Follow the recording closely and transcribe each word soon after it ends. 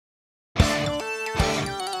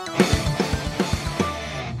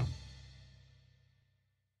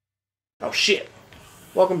Oh, shit.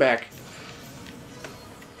 Welcome back.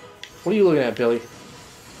 What are you looking at, Billy?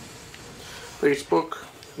 Facebook.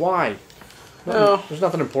 Why? No. There's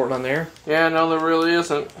nothing important on there. Yeah, no, there really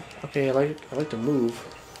isn't. Okay, I like to move.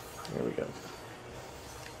 There we go.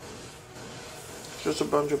 It's just a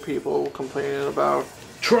bunch of people complaining about...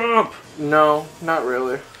 Trump! No, not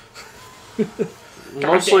really.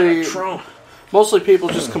 Mostly Trump. Mostly people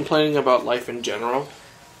just complaining about life in general.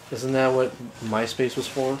 Isn't that what MySpace was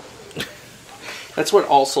for? That's what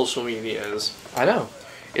all social media is. I know.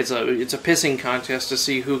 It's a pissing contest to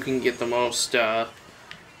see who can get the most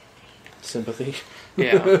sympathy.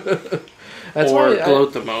 Yeah. Or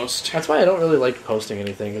gloat the most. That's why I don't really like posting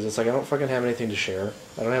anything, because it's like I don't fucking have anything to share.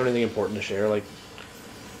 I don't have anything important to share. Like,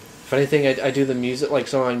 if anything, I do the music, like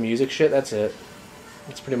some of my music shit. That's it.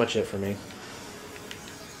 That's pretty much it for me.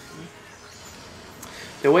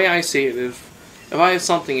 The way I see it is, if I have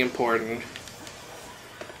something important,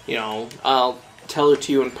 you know, I'll tell it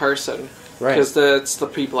to you in person. Right. Because that's the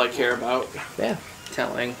people I care about. Yeah.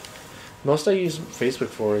 Telling. Most I use Facebook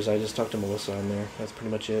for is I just talk to Melissa on there. That's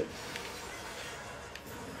pretty much it.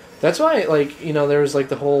 That's why, like, you know, there's like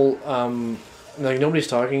the whole, like nobody's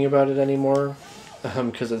talking about it anymore,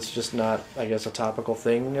 because it's just not, I guess, a topical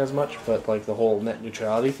thing as much. But like the whole net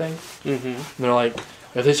neutrality thing. Mm-hmm. And they're like,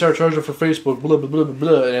 if they start charging for Facebook, blah blah blah blah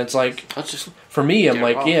blah, and it's like, that's just for me. I'm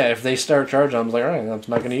like, yeah, if they start charging, I'm like, all right, I'm not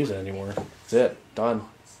going to use it anymore. That's it, done.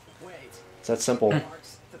 It's that simple.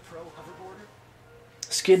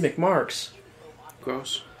 Skid McMarks.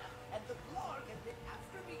 Gross.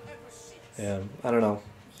 Yeah, I don't know.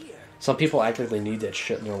 Some people act like they need that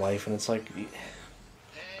shit in their life, and it's like... Hey,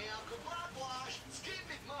 Uncle Bobwash, Skid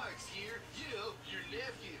McMarks here. You know, your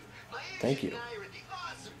nephew. Thank you.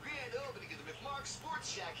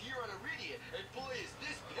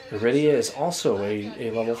 Iridia is also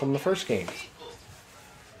a level from the first game.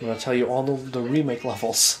 I'm going to tell you all the remake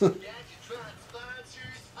levels.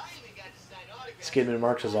 Skid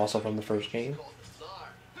McMarks is also from the first game.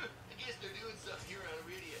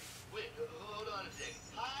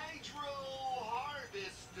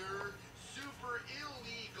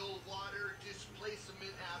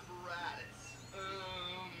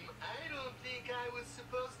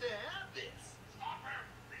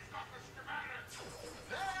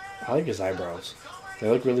 I like his eyebrows. They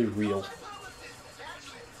look really real.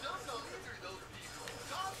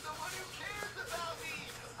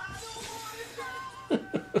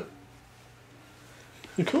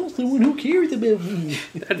 You call someone who cares about me.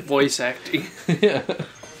 That voice acting. Yeah.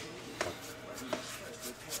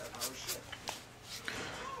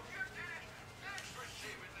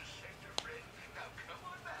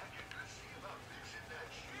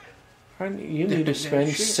 You need to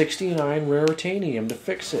spend 69 raritanium to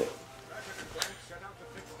fix it.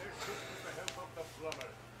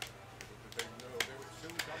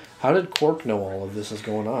 How did Quark know all of this is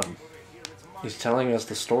going on? He's telling us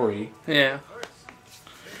the story. Yeah.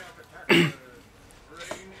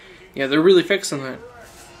 Yeah, they're really fixing that.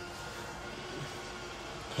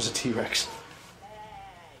 There's a T-Rex.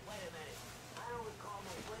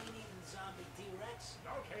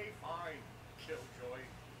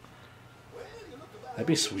 That'd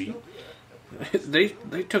be sweet. They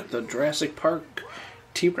took the Jurassic Park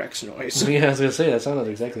T-Rex noise. Yeah, I was gonna say that sounded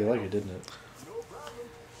exactly like it, didn't it?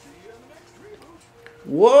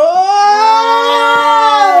 Whoa!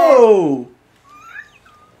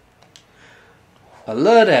 I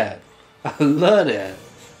love that. I love that.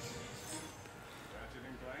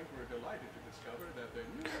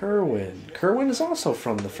 Kerwin is also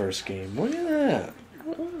from the first game. Look at that.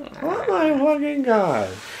 Oh my fucking god.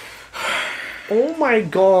 Oh my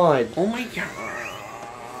god. Oh my god.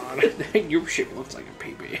 Your shit looks like a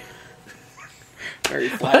peepee. Very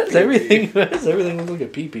flat. Why does everything look like a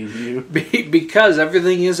peepee to you? Because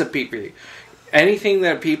everything is a peepee. Anything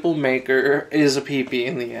that people make is a peepee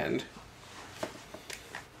in the end.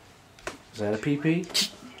 Is that a peepee?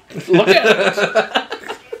 Look at it.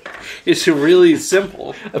 It's really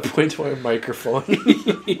simple. I point to our microphone.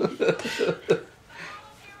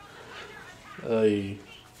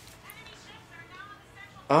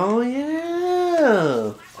 Oh,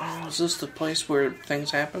 yeah. Oh, is this the place where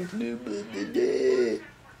things happen?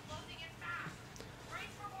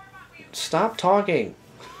 Stop talking.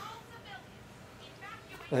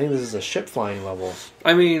 I think this is a ship flying level.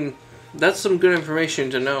 I mean, that's some good information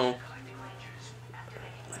to know.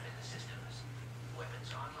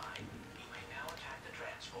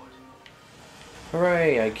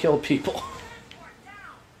 Hooray, I killed people.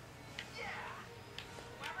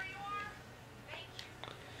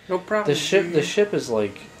 No problem. The ship is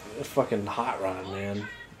like a fucking hot rod, man.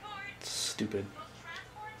 It's stupid.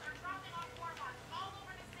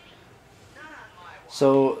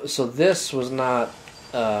 So this was not,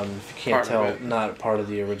 if you can't tell, not part of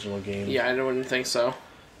the original game. Yeah, I wouldn't think so.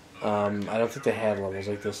 I don't think they had levels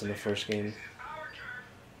like this in the first game.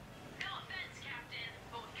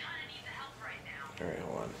 Alright,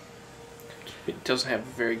 hold on. It doesn't have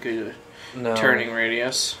a very good turning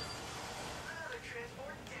radius.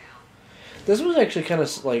 This was actually kind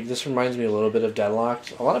of like, this reminds me a little bit of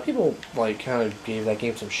Deadlocked. A lot of people like kind of gave that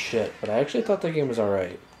game some shit, but I actually thought that game was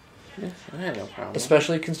alright. Yeah, I had no problem.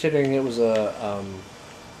 Especially considering it was a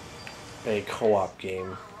co-op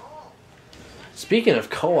game. Speaking of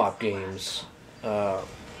co-op games, got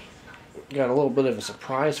a little bit of a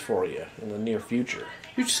surprise for you in the near future.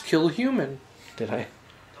 You just killed a human. Did I?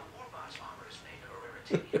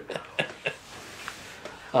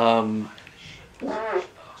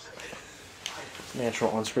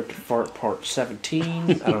 Natural unscripted fart part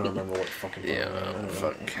 17. I don't remember what fucking. Yeah, I don't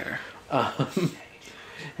fucking care.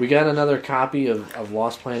 We got another copy of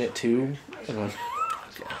Lost Planet 2, and I'm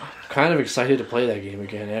kind of excited to play that game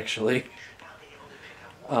again. Actually,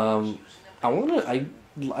 I'd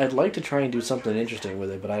like to try and do something interesting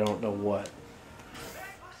with it, but I don't know what.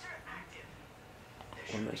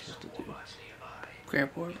 What am I supposed to do?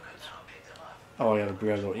 Grab board. Oh, I gotta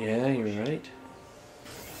grab the. Yeah, you're right.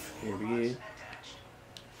 Here we go.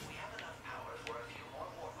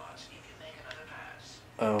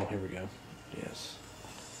 Oh, here we go. Yes.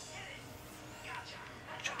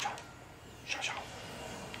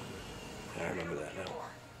 I remember that now.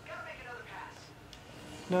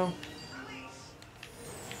 No.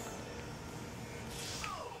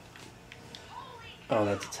 Oh,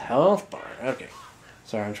 that's its health bar. Okay.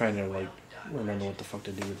 Sorry, I'm trying to, like, remember what the fuck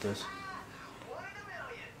to do with this.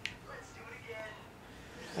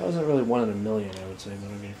 That wasn't really 1 in a million, I would say, but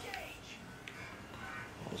I mean...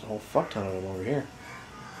 There's a whole fuck ton of them over here.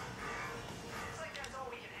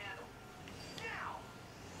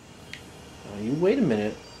 You wait a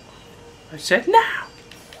minute. I said now!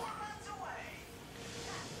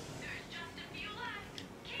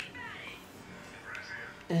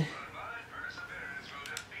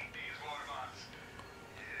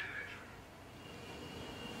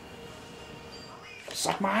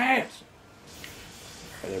 Suck my ass!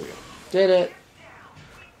 Right, there we go. Did it!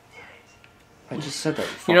 I just said that.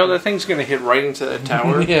 You know, that thing's gonna hit right into that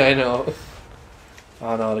tower. Yeah, I know.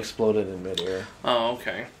 Oh no, it exploded in midair. Oh,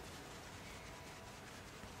 okay.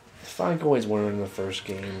 Clank always were in the first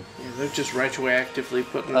game. Yeah, they're just retroactively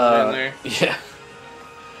putting it in there. Yeah.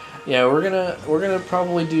 Yeah, we're gonna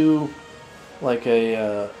probably do like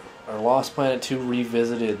our Lost Planet 2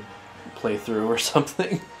 revisited playthrough or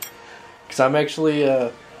something. Because I'm actually, I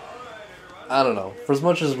don't know. For as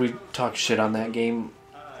much as we talk shit on that game,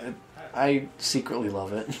 I secretly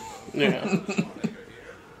love it. Yeah.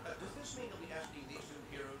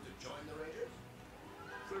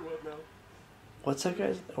 What's that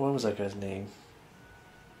guy's... What was that guy's name?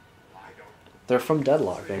 They're from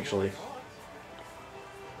Deadlock, actually.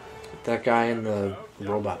 That guy and the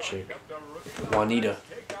robot chick. Juanita.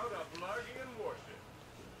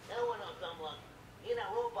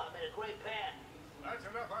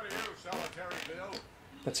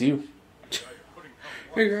 That's you.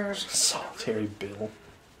 Hey guys. Solitary Bill.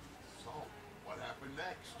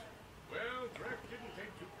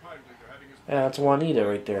 Yeah, that's Juanita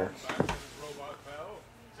right there.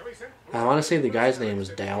 I want to say the guy's name was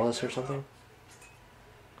Dallas or something.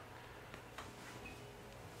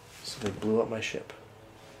 So they blew up my ship.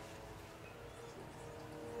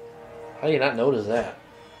 How do you not notice that?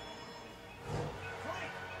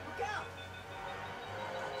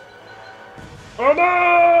 Oh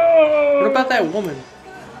no! What about that woman?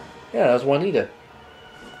 Yeah, that was Juanita.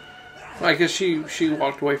 I guess she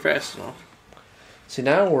walked away fast enough. See,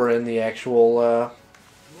 now we're in the actual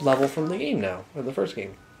level from the game now, or the first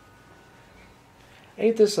game.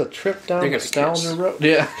 Ain't this a trip down nostalgia road?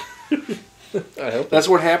 Yeah. I hope that's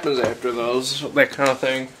what happens after those, that kind of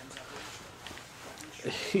thing.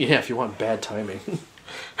 Yeah, if you want bad timing.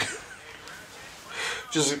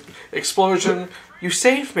 Just explosion. You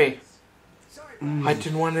saved me. I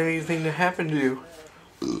didn't want anything to happen to you.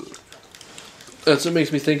 That's what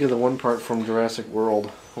makes me think of the one part from Jurassic World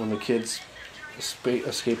when the kids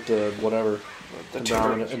escaped whatever. The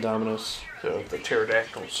Indominus. The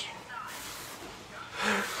pterodactyls.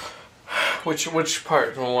 Which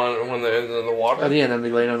part? When they're in the water? At the end, then they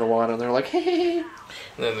lay down in the water and they're like, hey, hey, hey. And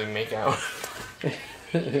then they make out.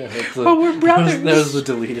 Oh, we're brothers. That was the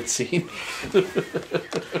deleted scene. That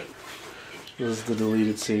was the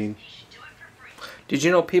deleted scene. Did you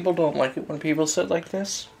know people don't like it when people sit like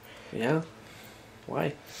this? Yeah.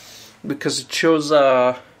 Why? Because it shows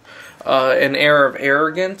an air of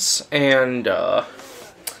arrogance and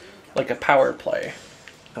like a power play.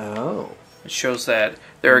 Oh. It shows that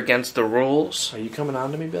they're against the rules. Are you coming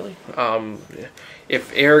on to me, Billy?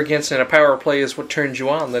 If arrogance in a power play is what turns you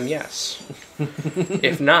on, then yes.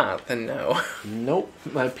 If not, then no. Nope.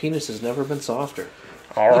 My penis has never been softer.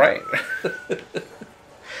 All right.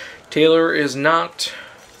 Taylor is not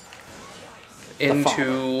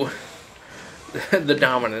into the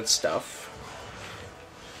dominant stuff.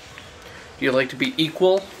 Do you like to be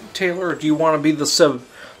equal, Taylor, or do you want to be the sub?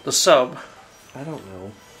 I don't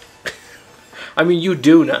know. I mean, you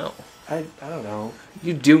do know. I don't know.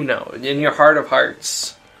 You do know. In your heart of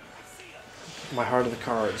hearts. My heart of the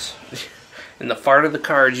cards. In the fart of the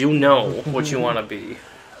cards, you know what you want to be.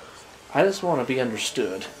 I just want to be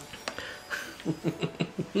understood.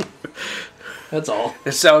 That's all.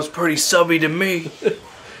 It sounds pretty subby to me.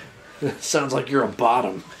 Sounds like you're a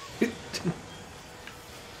bottom.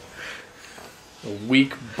 A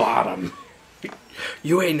weak bottom.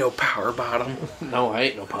 You ain't no power bottom. No, I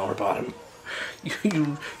ain't no power bottom.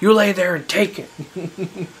 You lay there and take it.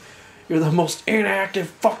 You're the most inactive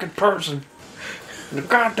fucking person in the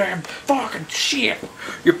goddamn fucking shit.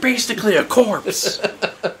 You're basically a corpse.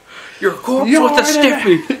 You're a corpse with a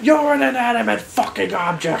stiffy. You're an inanimate fucking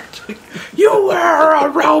object. You were a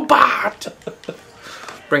robot.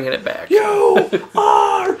 Bringing it back. You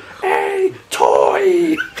are a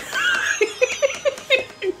toy.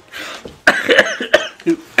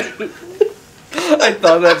 I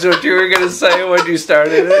thought that's what you were going to say when you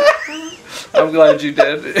started it. I'm glad you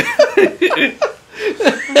did.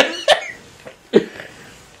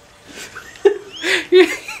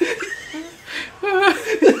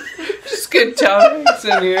 Just get topics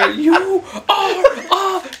in here. You are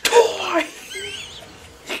a toy.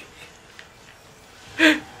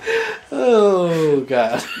 Oh,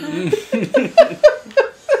 God.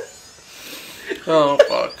 Oh,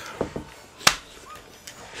 fuck.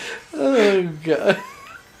 Oh, God.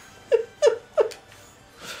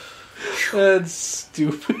 That's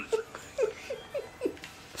stupid.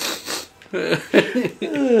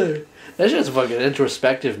 That's just fucking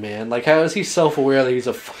introspective, man. Like, how is he self-aware that he's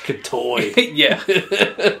a fucking toy? Yeah.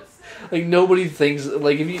 Like, nobody thinks...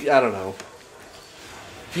 Like, if you... I don't know.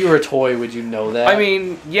 If you were a toy, would you know that? I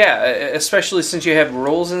mean, yeah, especially since you have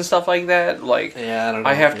rules and stuff like that. Like, yeah, I don't know.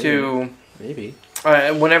 I have to... Maybe.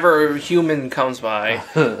 Whenever a human comes by,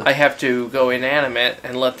 I have to go inanimate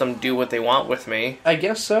and let them do what they want with me. I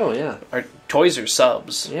guess so, yeah. Our toys are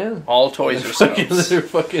subs. Yeah. All toys are subs. They're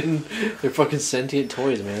fucking sentient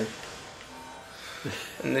toys, man.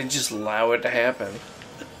 And they just allow it to happen.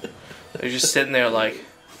 They're just sitting there like,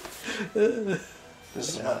 this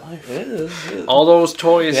is my life. Yeah, all those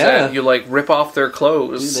toys that you like rip off their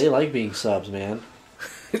clothes. Dude, they like being subs, man.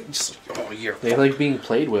 Just, oh, you're they like being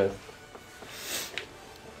played with.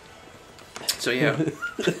 So yeah.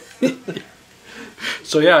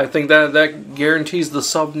 So yeah, I think that guarantees the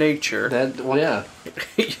sub nature. Well, yeah.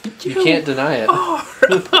 You can't deny it.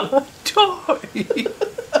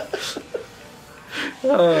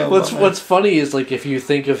 What's funny is like if you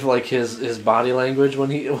think of like his body language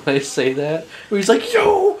when I say that, where he's like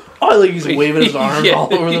yo, like he's waving his arms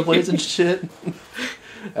all over the place and shit.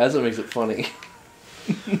 That's what makes it funny.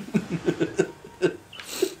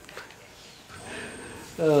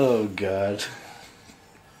 Oh, God.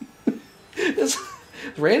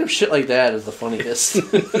 Random shit like that is the funniest.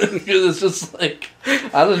 Because it's just like,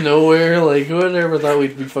 out of nowhere, like, who would ever thought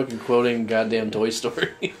we'd be fucking quoting goddamn Toy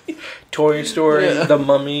Story? Toy Story, yeah. The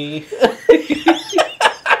Mummy.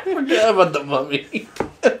 I forgot about the Mummy.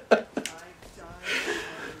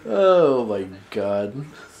 Oh, my God.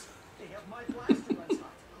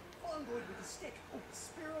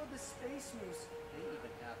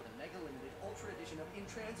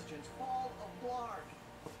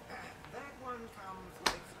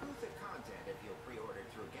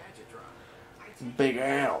 Big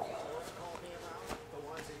Al.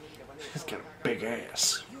 He's got a big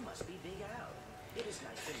ass.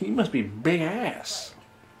 He must be big ass.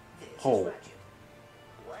 Oh. Well,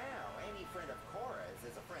 any friend of Cora's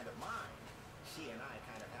is a friend of mine. She and I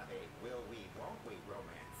kind of have a will we, won't we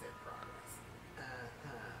romance in progress.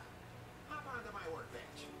 Hop onto my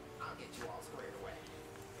workbench. I'll get you all squared away.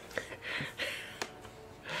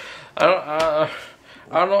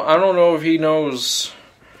 I don't know if he knows.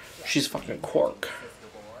 She's fucking Quark.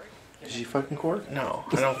 Is she fucking Quark? No,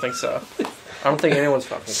 I don't think so. I don't think anyone's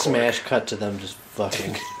fucking Quark. Smash cut to them just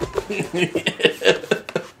fucking.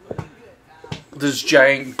 This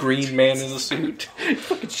giant green man in a suit. You're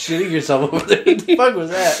fucking shitting yourself over there. What the fuck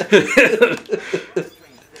was that?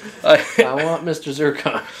 I want Mr.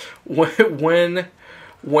 Zircon. When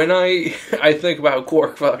when I think about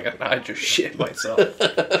quark fucking, I just shit myself.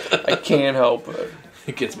 I can't help it.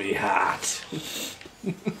 It gets me hot.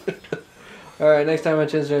 All right, next time on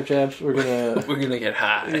Chinstrap Chaps, we're gonna get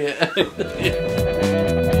high. Yeah.